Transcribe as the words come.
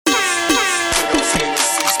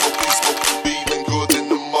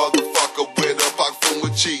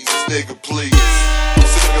nigga, please. I'm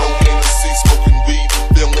sitting on Nooniss, smoking weed,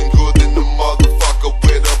 feeling good in the motherfucker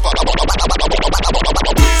with a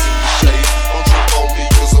breeze in the shade. Don't trip on me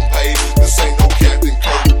cause I'm paid. This ain't no Captain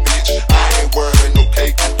Kirk, bitch. I ain't wearing no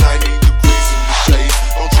cake at 90 degrees in the shade.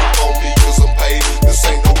 Don't trip on me cause I'm paid. This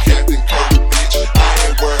ain't no Captain Kirk, bitch. I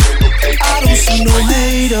ain't wearing no cake. I don't see no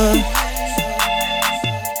hater.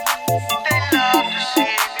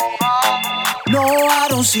 No, I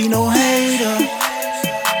don't see no hater.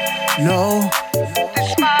 No,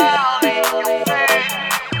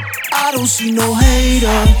 I don't see no hater.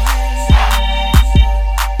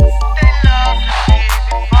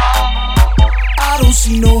 I don't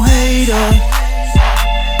see no hater.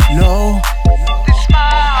 No.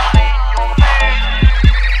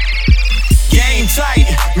 Game tight,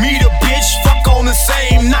 meet a bitch, fuck on the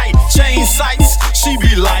same night. Chain sights, she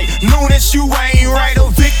be like, Nooniss, you ain't right. A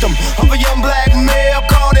victim of a young black male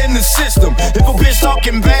caught in the system. If a bitch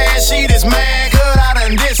talking bad, she just mad, good, I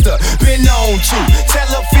done dissed her. Been known to tell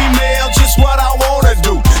a female just what I wanna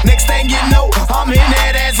do. Next thing you know, I'm in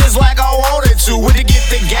that ass just like I wanted to. When to get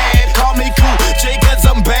the gab, call me cool, J cause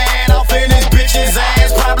I'm bad. Off in this bitch's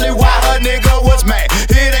ass, probably why her nigga was mad.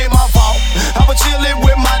 It ain't my fault, I was chillin'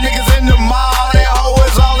 with my niggas in the mall. That hoe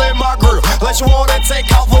is all in my grill. Like you wanna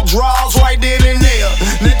take off her drawers right then and there.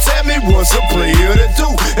 Then tell me what's a player to do.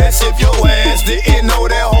 As if your ass didn't know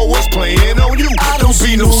that hoe was playing on you. I don't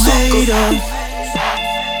be see no no sucker. hater.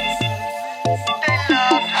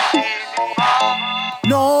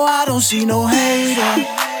 No, I don't see no hater.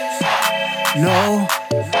 No,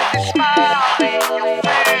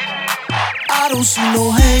 I don't see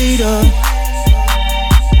no hater.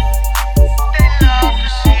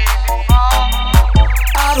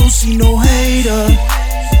 I don't see no hater.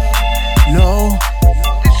 No.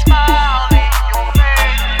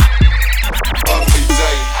 Ugly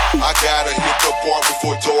day, I gotta hit the bar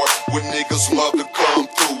before dark when niggas love to come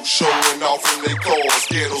through, showing off in their cars,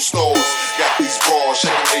 ghetto stores. Got these bras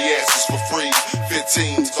shaking their asses for free.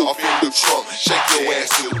 15s off in the trunk, shake your ass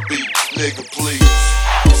to the beat, nigga, please.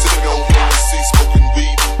 I'm sitting on Nooniss, smoking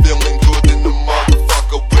weed, feeling good in the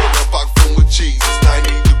motherfucker with a pocket full of cheese. It's 90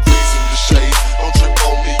 degrees in the shade. Don't trip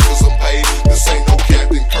on me cause I'm paid. This ain't no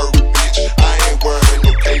Captain Kirk, bitch. I ain't wearing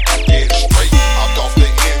no cape, I get it straight. Hopped off the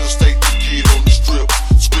interstate, the kid on the strip,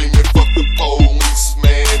 screaming fuck the police,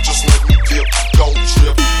 man, just let me dip. Don't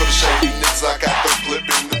trip, for the shady niggas I got the clip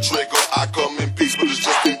in the trigger. I come in peace, but it's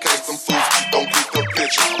just in case them fools don't get the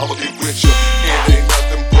picture. I'ma get with ya. It ain't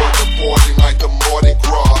nothing but a party like the Mardi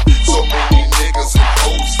Gras. So many niggas and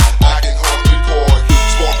hoes, I can hardly park.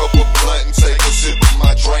 Spark up a blunt and take a sip of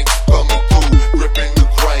my drink. Coming through, ripping the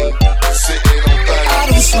grain and sitting on things. I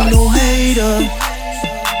don't see no hater.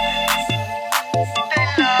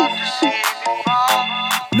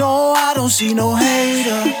 No, I don't see no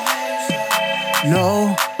hater.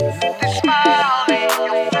 No,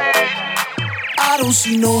 I don't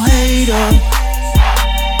see no hater.